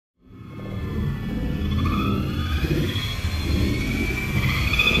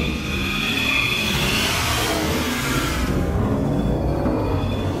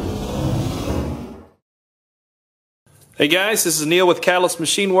Hey guys, this is Neil with Catalyst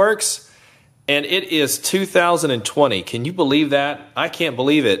Machine Works, and it is 2020. Can you believe that? I can't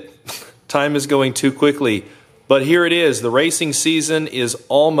believe it. Time is going too quickly, but here it is. The racing season is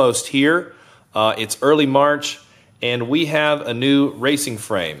almost here. It's early March, and we have a new racing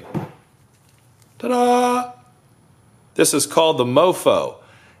frame. Ta-da! This is called the Mofo,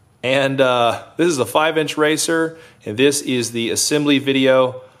 and this is a 5-inch racer, and this is the assembly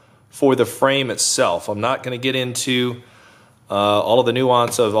video for the frame itself. I'm not going to get into all of the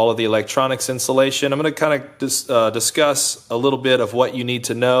nuance of all of the electronics installation. I'm going to kind of discuss a little bit of what you need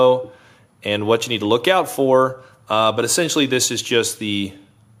to know and what you need to look out for, but essentially this is just the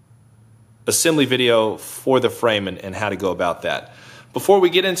assembly video for the frame and how to go about that. Before we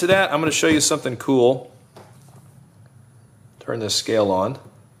get into that, I'm going to show you something cool. Turn this scale on.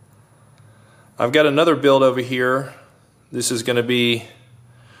 I've got another build over here. This is going to be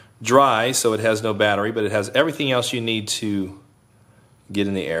dry, so it has no battery, but it has everything else you need to get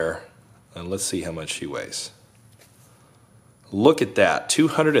in the air. And let's see how much she weighs. Look at that,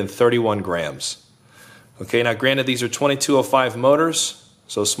 231 grams. Okay, now granted these are 2205 motors,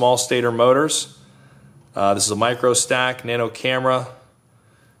 so small stator motors. This is a micro stack, nano camera,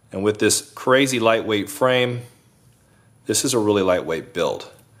 and with this crazy lightweight frame, this is a really lightweight build.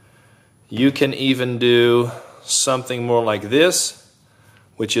 You can even do something more like this,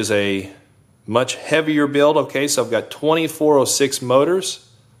 which is a much heavier build. Okay, so I've got 2406 motors.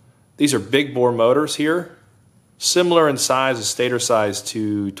 These are big bore motors here, similar in size, a stator size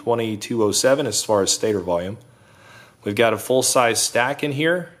to 2207 as far as stator volume. We've got a full size stack in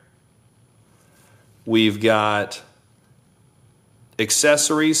here. We've got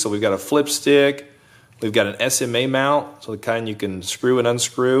accessories, so we've got a flip stick. We've got an SMA mount, so the kind you can screw and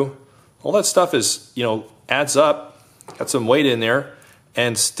unscrew. All that stuff is, adds up. Got some weight in there.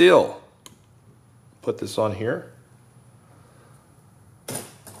 And still, put this on here,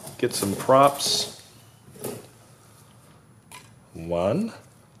 get some props. 1,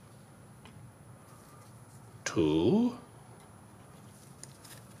 2,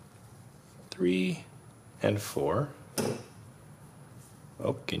 3, and 4.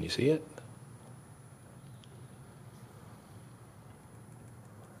 Oh, can you see it?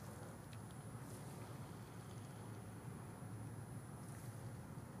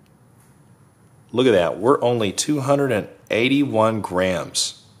 Look at that, we're only 281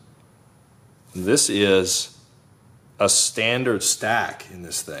 grams. This is a standard stack in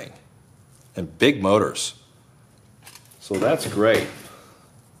this thing, and big motors. So that's great.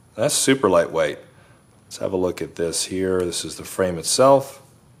 That's super lightweight. Let's have a look at this here. This is the frame itself,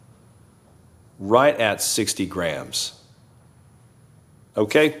 right at 60 grams.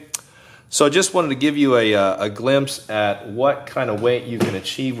 Okay, so I just wanted to give you a glimpse at what kind of weight you can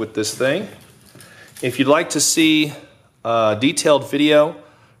achieve with this thing. If you'd like to see a detailed video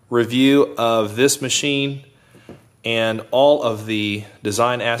review of this machine and all of the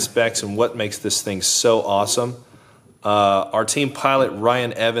design aspects and what makes this thing so awesome, our team pilot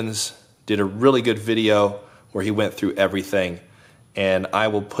Ryan Evans did a really good video where he went through everything, and I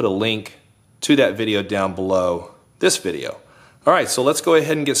will put a link to that video down below this video. All right, so let's go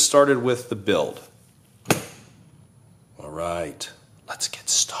ahead and get started with the build. All right, let's get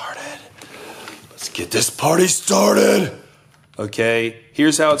started. Let's get this party started. Okay,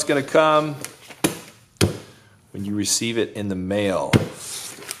 here's how it's gonna come when you receive it in the mail.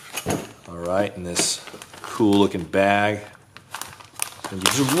 All right, in this cool looking bag. And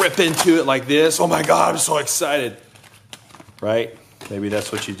you just rip into it like this. Oh my God, I'm so excited. Right? Maybe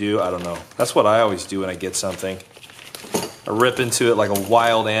that's what you do, I don't know. That's what I always do when I get something. I rip into it like a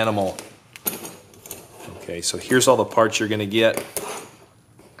wild animal. Okay, so here's all the parts you're gonna get.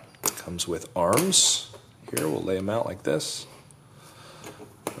 Comes with arms. Here, we'll lay them out like this.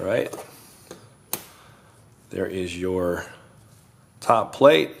 All right. There is your top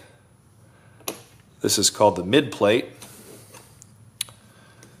plate. This is called the mid plate.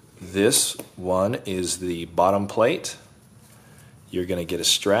 This one is the bottom plate. You're going to get a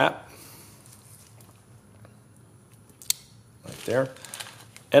strap right there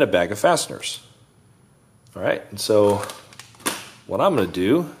and a bag of fasteners. All right, and so what I'm going to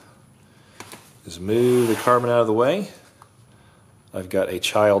do is move the carbon out of the way. I've got a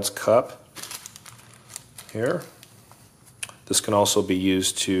child's cup here. This can also be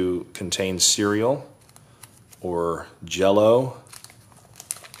used to contain cereal or Jell-O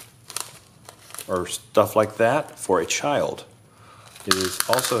or stuff like that for a child. It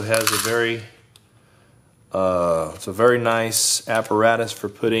also has a very, it's a very nice apparatus for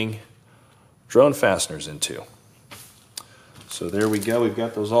putting drone fasteners into. So there we go, we've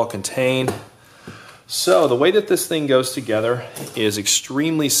got those all contained. So the way that this thing goes together is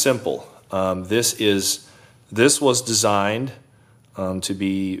extremely simple. This was designed to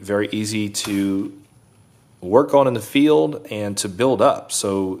be very easy to work on in the field and to build up.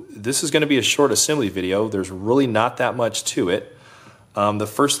 So this is going to be a short assembly video. There's really not that much to it. The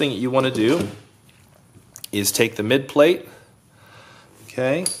first thing that you want to do is take the mid plate,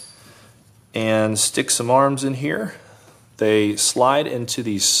 okay, and stick some arms in here. They slide into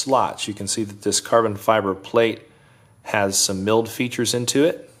these slots. You can see that this carbon fiber plate has some milled features into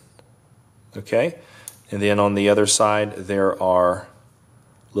it, okay? And then on the other side, there are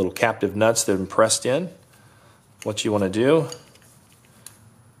little captive nuts that have been pressed in. What you want to do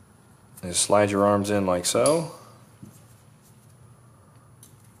is slide your arms in like so.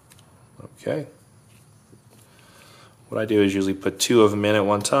 Okay. What I do is usually put 2 of them in at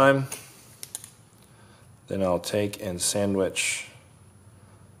one time. Then I'll take and sandwich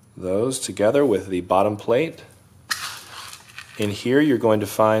those together with the bottom plate. In here you're going to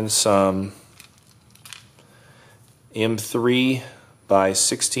find some M3 by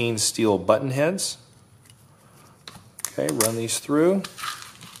 16 steel button heads. Okay, run these through.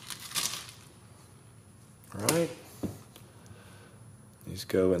 All right. These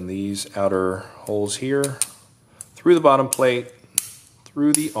go in these outer holes here, through the bottom plate,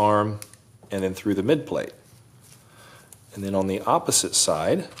 through the arm, and then through the mid plate. And then on the opposite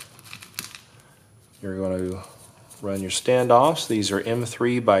side, you're going to run your standoffs. These are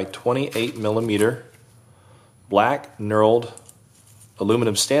M3 by 28 millimeter black knurled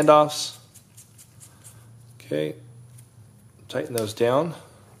aluminum standoffs. Okay, tighten those down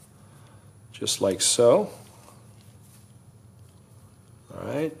just like so. All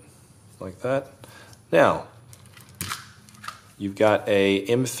right, like that. Now, you've got a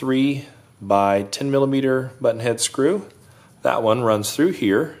M3 by 10 millimeter button head screw. That one runs through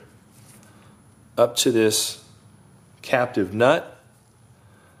here up to this captive nut.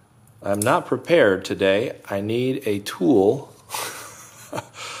 I'm not prepared today. I need a tool.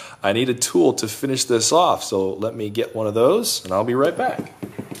 I need a tool to finish this off. So let me get one of those and I'll be right back.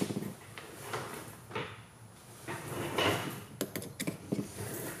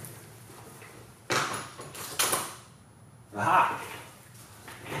 Aha!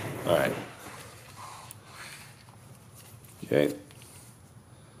 All right. Okay.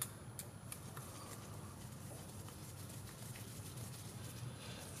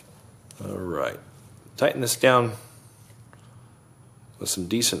 All right. Tighten this down with some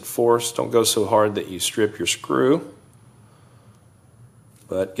decent force. Don't go so hard that you strip your screw,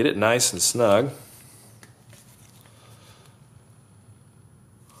 but get it nice and snug.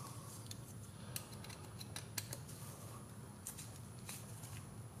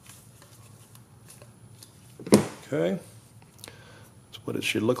 Okay. That's what it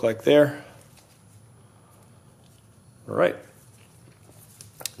should look like there. All right.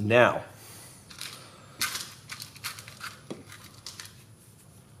 Now,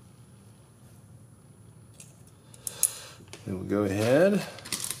 we'll go ahead,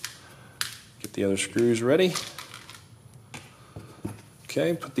 get the other screws ready.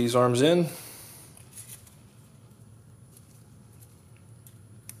 Okay, put these arms in.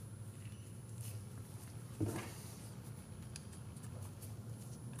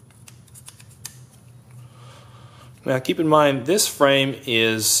 Now keep in mind, this frame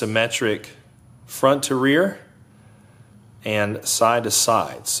is symmetric front to rear and side to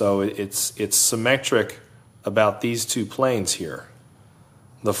side. So it's symmetric about these two planes here.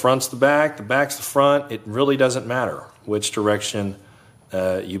 The front's the back's the front. It really doesn't matter which direction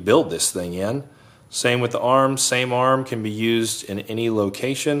you build this thing in. Same with the arm. Same arm can be used in any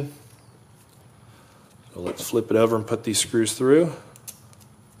location. So let's flip it over and put these screws through.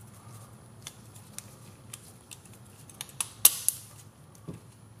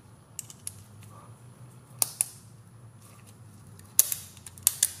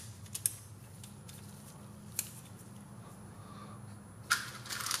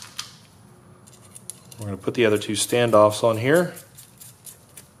 We're going to put the other 2 standoffs on here.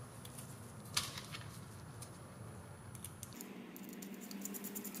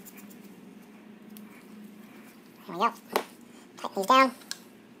 There we go. Tighten these down.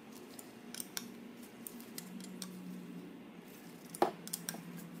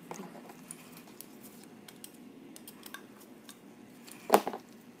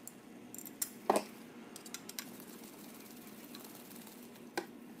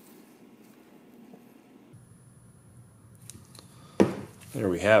 There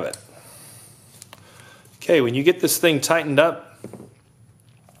we have it. Okay, when you get this thing tightened up,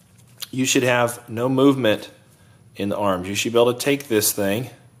 you should have no movement in the arms. You should be able to take this thing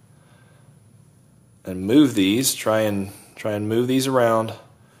and move these. Try and move these around,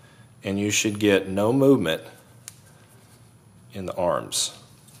 and you should get no movement in the arms.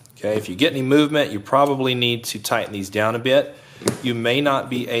 Okay, if you get any movement, you probably need to tighten these down a bit. You may not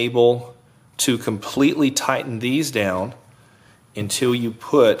be able to completely tighten these down until you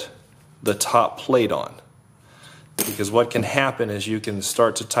put the top plate on. Because what can happen is you can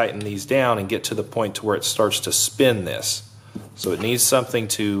start to tighten these down and get to the point to where it starts to spin this. So it needs something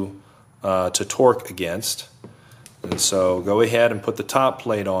to torque against. And so go ahead and put the top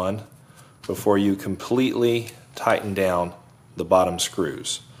plate on before you completely tighten down the bottom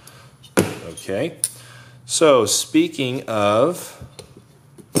screws. Okay, so speaking of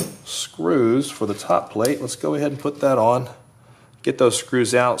screws for the top plate, let's go ahead and put that on. Get those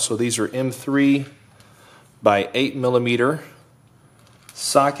screws out. So these are M3 by 8mm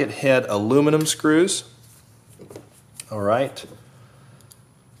socket head aluminum screws. All right.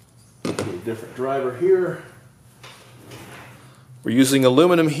 Get a different driver here. We're using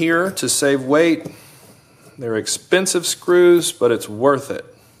aluminum here to save weight. They're expensive screws, but it's worth it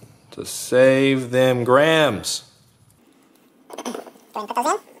to save them grams. Go ahead and put those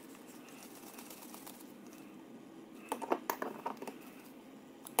in.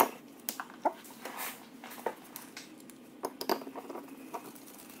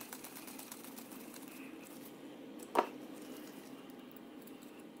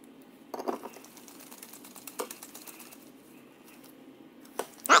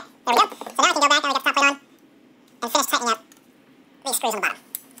 Alright, there we go. So now I can go back, now we got the top plate on, and finish tightening up these screws on the bottom.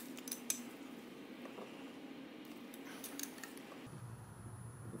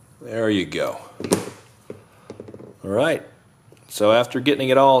 There you go. All right, so after getting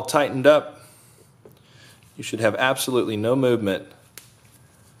it all tightened up, you should have absolutely no movement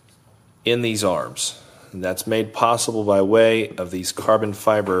in these arms. And that's made possible by way of these carbon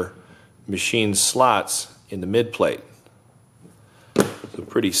fiber machined slots in the mid plate. It's a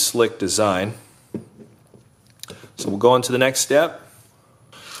pretty slick design. So we'll go on to the next step.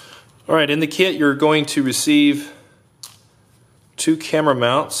 All right, in the kit you're going to receive 2 camera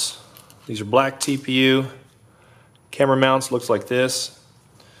mounts. These are black TPU camera mounts, looks like this.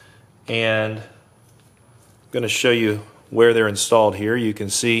 And I'm going to show you where they're installed here. You can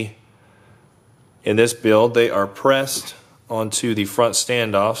see in this build they are pressed onto the front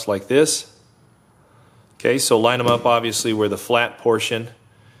standoffs like this. Okay, so line them up obviously where the flat portion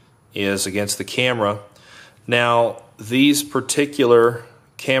is against the camera. Now these particular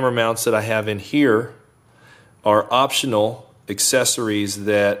camera mounts that I have in here are optional accessories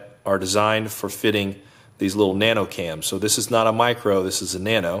that are designed for fitting these little nano cams. So this is not a micro, this is a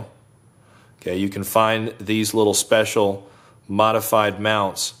nano. Okay, you can find these little special modified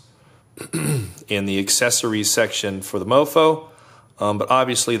mounts in the accessories section for the Mofo, but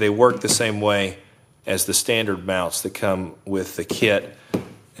obviously they work the same way as the standard mounts that come with the kit.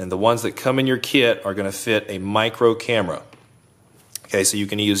 And the ones that come in your kit are going to fit a micro camera. Okay, so you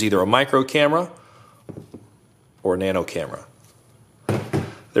can use either a micro camera or a nano camera.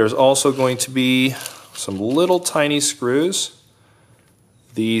 There's also going to be some little tiny screws.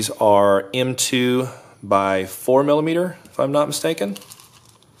 These are M2 by 4mm, if I'm not mistaken.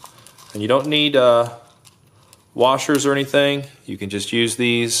 And you don't need washers or anything. You can just use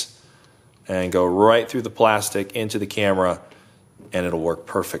these and go right through the plastic into the camera and it'll work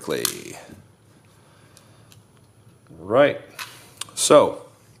perfectly. Right, so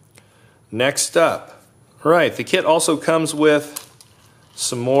next up. All right, the kit also comes with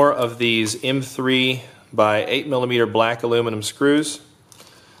some more of these M3 by 8mm black aluminum screws.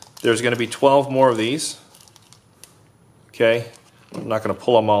 There's going to be 12 more of these. Okay, I'm not going to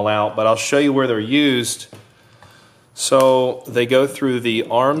pull them all out, but I'll show you where they're used. So they go through the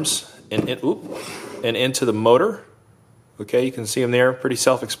arms and into the motor. Okay, you can see them there, pretty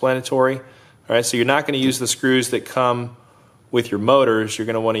self-explanatory. All right, so you're not going to use the screws that come with your motors. You're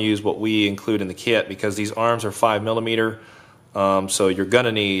going to want to use what we include in the kit because these arms are 5mm. So you're going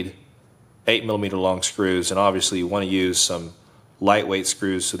to need 8mm long screws, and obviously you want to use some lightweight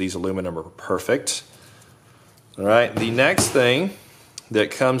screws, so these aluminum are perfect. All right, the next thing that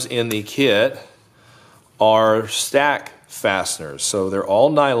comes in the kit are stack fasteners. So they're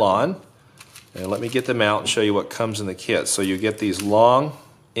all nylon, and let me get them out and show you what comes in the kit. So you get these long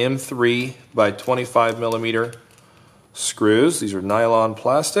M3 by 25mm screws. These are nylon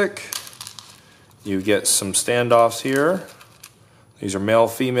plastic. You get some standoffs here. These are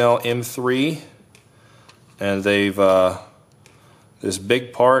male-female M3, and they've this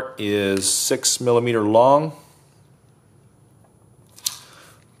big part is 6mm long.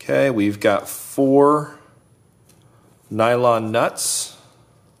 Okay, we've got 4 nylon nuts.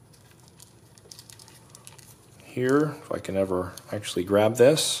 here, if I can ever actually grab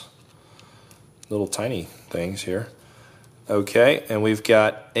this. Little tiny things here. Okay, and we've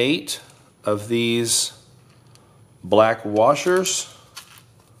got 8 of these black washers.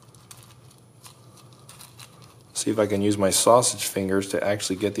 See if I can use my sausage fingers to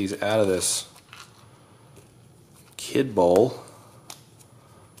actually get these out of this kid bowl.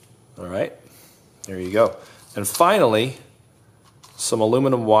 All right, there you go. And finally, some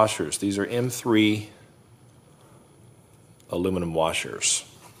aluminum washers. These are M3 aluminum washers.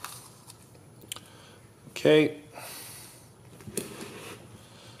 Okay,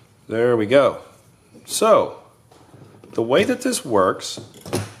 there we go. So, the way that this works,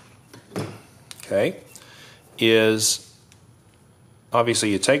 okay, is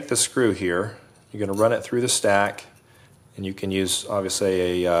obviously you take the screw here, you're going to run it through the stack, and you can use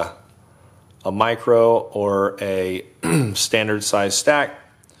obviously a micro or a standard size stack.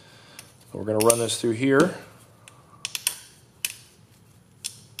 We're going to run this through here.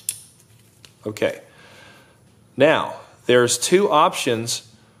 Okay. Now, there's 2 options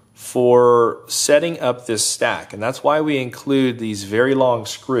for setting up this stack, and that's why we include these very long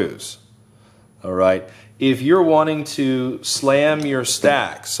screws. All right. If you're wanting to slam your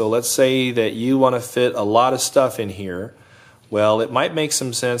stack, so let's say that you want to fit a lot of stuff in here, well, it might make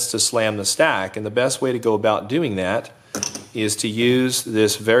some sense to slam the stack, and the best way to go about doing that is to use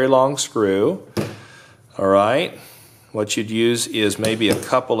this very long screw. All right. What you'd use is maybe a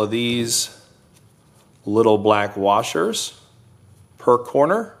couple of these little black washers per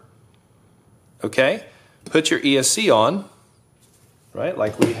corner. Okay, put your ESC on, right,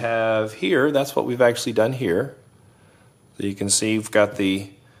 like we have here. That's what we've actually done here. So you can see we've got the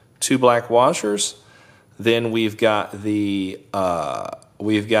 2 black washers. Then we've got the all-in-one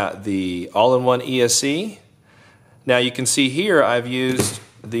ESC. Now you can see here I've used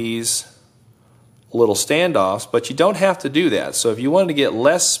these little standoffs, but you don't have to do that. So if you wanted to get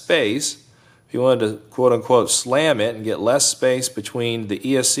less space, if you wanted to quote-unquote slam it and get less space between the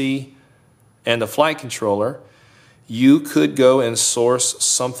ESC and the flight controller, you could go and source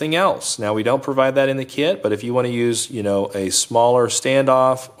something else. Now, we don't provide that in the kit, but if you want to use, you know, a smaller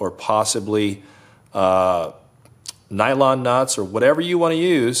standoff or possibly nylon nuts or whatever you want to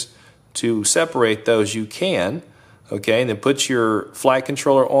use to separate those, you can. Okay, and then put your flight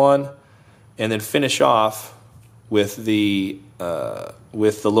controller on and then finish off with the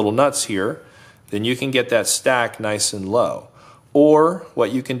little nuts here. Then you can get that stack nice and low. Or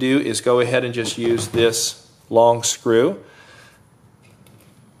what you can do is go ahead and just use this long screw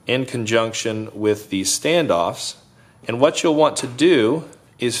in conjunction with these standoffs. And what you'll want to do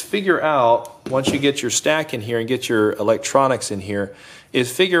is figure out, once you get your stack in here and get your electronics in here, is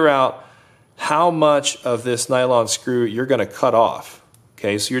figure out how much of this nylon screw you're going to cut off.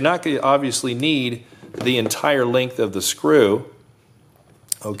 Okay, so you're not going to obviously need the entire length of the screw,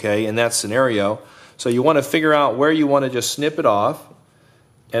 okay, in that scenario. So you want to figure out where you want to just snip it off,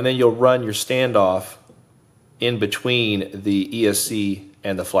 and then you'll run your standoff in between the ESC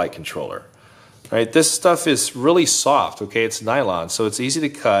and the flight controller. All right, this stuff is really soft, okay? It's nylon, so it's easy to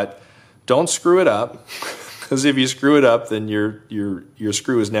cut. Don't screw it up, because if you screw it up, then your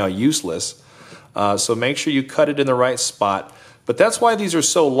screw is now useless. So make sure you cut it in the right spot. But that's why these are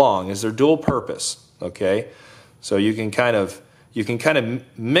so long, is they're dual purpose, okay? So you can kind of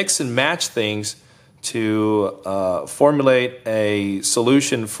mix and match things to formulate a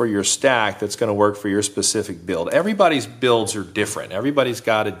solution for your stack that's going to work for your specific build. Everybody's builds are different. Everybody's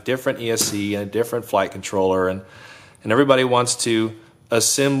got a different ESC and a different flight controller, and everybody wants to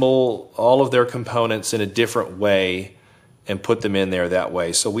assemble all of their components in a different way and put them in there that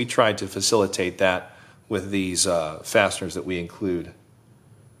way. So we tried to facilitate that with these fasteners that we include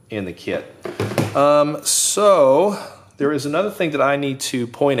in the kit. So there is another thing that I need to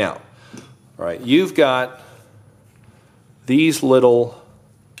point out. All right, you've got these little,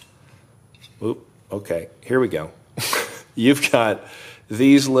 okay, here we go. You've got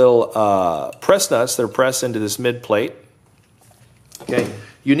these little press nuts that are pressed into this mid plate. Okay,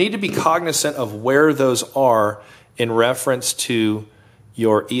 you need to be cognizant of where those are in reference to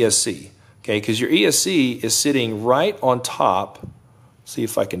your ESC. Okay, because your ESC is sitting right on top. See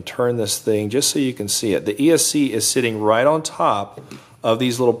if I can turn this thing just so you can see it. The ESC is sitting right on top of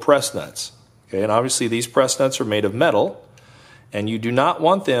these little press nuts. Okay, and obviously these press nuts are made of metal, and you do not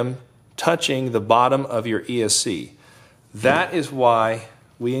want them touching the bottom of your ESC. That is why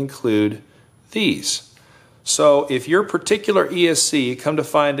we include these. So if your particular ESC, come to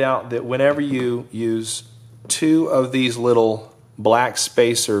find out that whenever you use 2 of these little black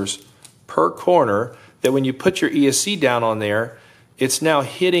spacers per corner, that when you put your ESC down on there, it's now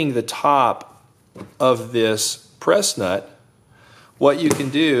hitting the top of this press nut, what you can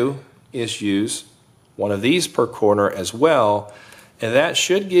do is use one of these per corner as well, and that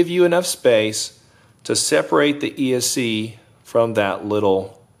should give you enough space to separate the ESC from that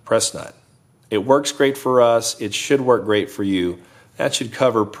little press nut. It works great for us. It should work great for you. That should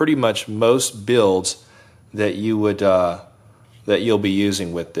cover pretty much most builds that you would that you'll be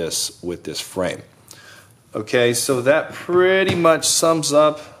using with this frame. Okay, so that pretty much sums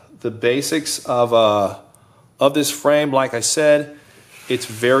up the basics of this frame. Like I said, it's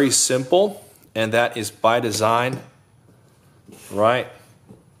very simple, and that is by design, right?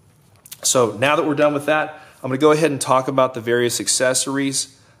 So now that we're done with that, I'm going to go ahead and talk about the various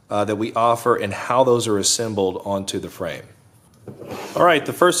accessories that we offer and how those are assembled onto the frame. All right,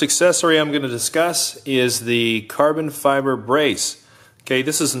 the first accessory I'm going to discuss is the carbon fiber brace. Okay,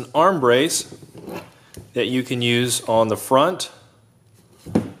 this is an arm brace that you can use on the front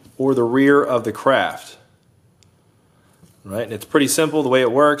or the rear of the craft. Right, and it's pretty simple. The way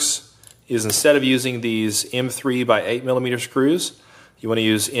it works is instead of using these M3 by 8mm screws, you want to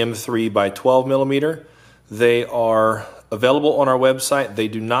use M3 by 12mm. They are available on our website. They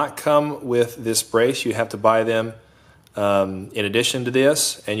do not come with this brace. You have to buy them in addition to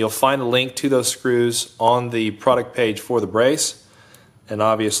this, and you'll find a link to those screws on the product page for the brace. And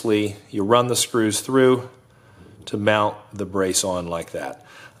obviously, you run the screws through to mount the brace on like that.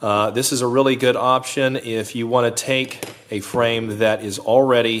 This is a really good option if you want to take a frame that is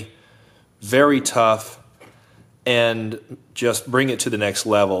already very tough and just bring it to the next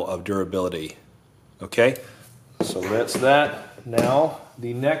level of durability. Okay, so that's that. Now,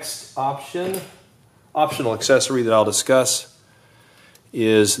 the next optional accessory that I'll discuss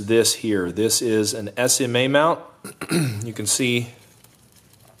is this here. This is an SMA mount. You can see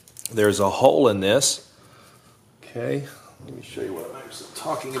there's a hole in this. Okay, let me show you what I'm actually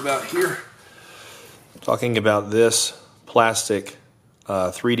talking about here. I'm talking about this plastic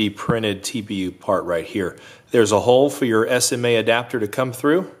 3D printed TPU part right here. There's a hole for your SMA adapter to come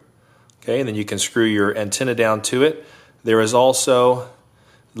through. Okay, and then you can screw your antenna down to it. There is also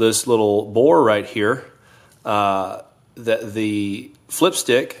this little bore right here that the flip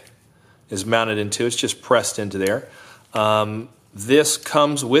stick is mounted into. It's just pressed into there. This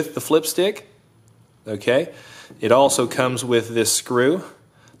comes with the flip stick. Okay, it also comes with this screw.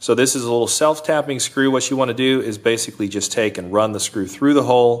 So this is a little self-tapping screw. What you want to do is basically just take and run the screw through the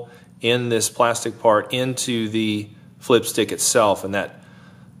hole in this plastic part into the flip stick itself, and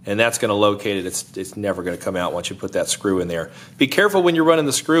that's going to locate it. It's never going to come out once you put that screw in there. Be careful when you're running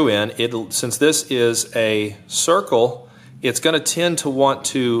the screw in. Since this is a circle, it's going to tend to want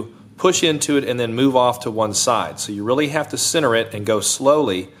to push into it and then move off to one side. So you really have to center it and go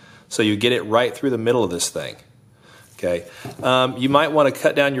slowly so you get it right through the middle of this thing. Okay, you might want to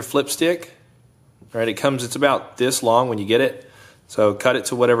cut down your flip stick. Right, it's about this long when you get it. So cut it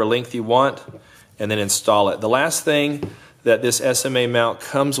to whatever length you want and then install it. The last thing that this SMA mount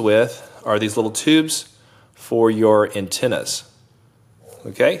comes with are these little tubes for your antennas.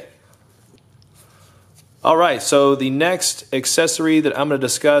 Okay? All right, so the next accessory that I'm going to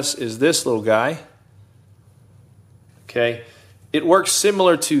discuss is this little guy. Okay, it works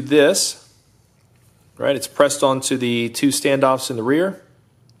similar to this. Right, it's pressed onto the two standoffs in the rear.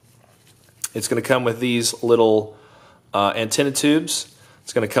 It's going to come with these little antenna tubes.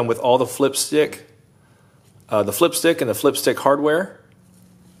 It's going to come with all the flip stick and the flip stick hardware.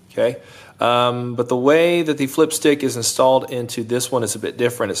 Okay, but the way that the flip stick is installed into this one is a bit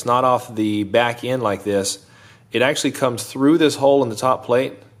different. It's not off the back end like this. It actually comes through this hole in the top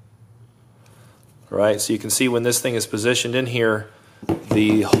plate. Right, so you can see when this thing is positioned in here,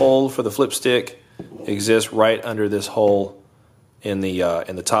 the hole for the flip stick exists right under this hole in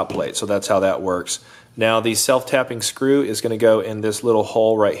the top plate. So that's how that works. Now the self-tapping screw is going to go in this little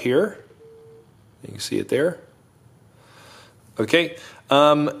hole right here. You can see it there. Okay.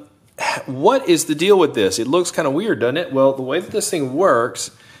 What is the deal with this? It looks kind of weird, doesn't it? Well, the way that this thing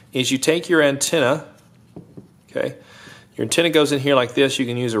works is you take your antenna. Okay. Your antenna goes in here like this. You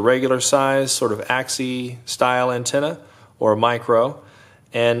can use a regular size, sort of axis style antenna or a micro.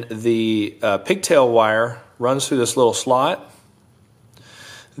 And the pigtail wire runs through this little slot.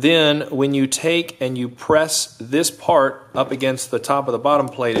 Then when you take and you press this part up against the top of the bottom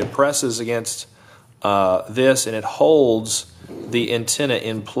plate, it presses against this and it holds the antenna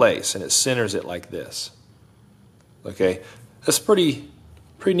in place and it centers it like this. Okay, that's a pretty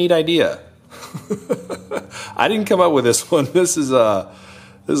neat idea. I didn't come up with this one. This is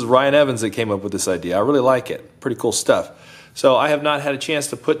Ryan Evans that came up with this idea. I really like it. Pretty cool stuff. So I have not had a chance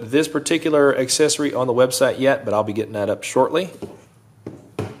to put this particular accessory on the website yet, but I'll be getting that up shortly.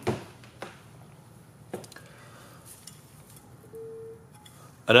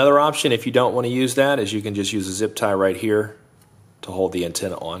 Another option, if you don't want to use that, is you can just use a zip tie right here to hold the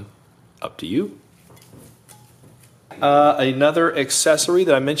antenna on. Up to you. Another accessory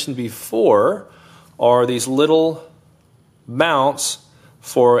that I mentioned before are these little mounts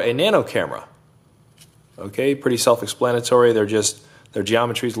for a nano camera. Okay, pretty self-explanatory. Their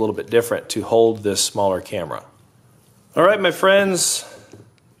geometry is a little bit different to hold this smaller camera. All right, my friends,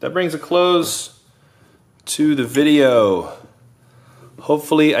 that brings a close to the video.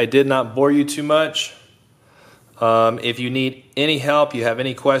 Hopefully I did not bore you too much. If you need any help, you have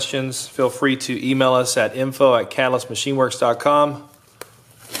any questions, feel free to email us at info@catalystmachineworks.com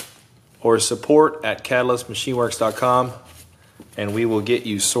or support@catalystmachineworks.com, and we will get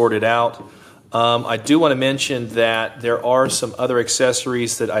you sorted out. I do want to mention that there are some other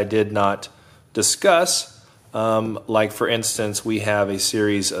accessories that I did not discuss. Like for instance, we have a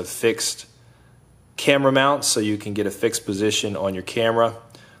series of fixed camera mounts so you can get a fixed position on your camera.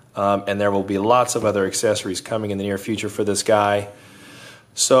 And there will be lots of other accessories coming in the near future for this guy.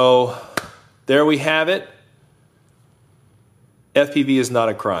 So there we have it. FPV is not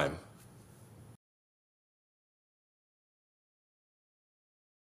a crime.